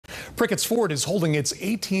Pricketts Fort is holding its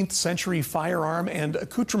 18th century firearm and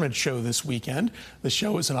accoutrement show this weekend. The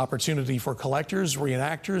show is an opportunity for collectors,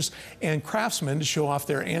 reenactors, and craftsmen to show off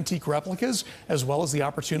their antique replicas, as well as the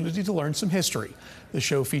opportunity to learn some history. The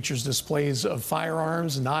show features displays of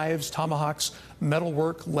firearms, knives, tomahawks,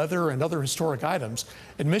 metalwork, leather, and other historic items.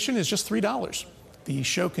 Admission is just $3. The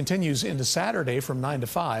show continues into Saturday from 9 to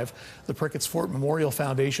 5. The Pricketts Fort Memorial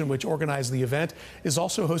Foundation, which organized the event, is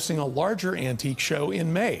also hosting a larger antique show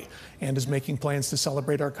in May and is making plans to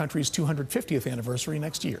celebrate our country's 250th anniversary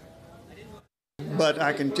next year. But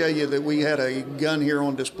I can tell you that we had a gun here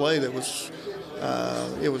on display that was,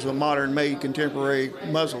 it was a modern-made contemporary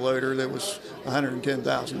muzzleloader that was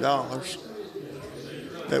 $110,000.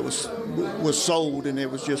 That was sold and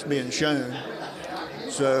it was just being shown.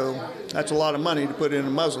 So that's a lot of money to put in a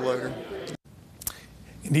muzzleloader.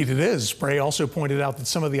 Indeed it is. Spray also pointed out that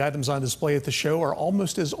some of the items on display at the show are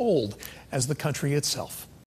almost as old as the country itself.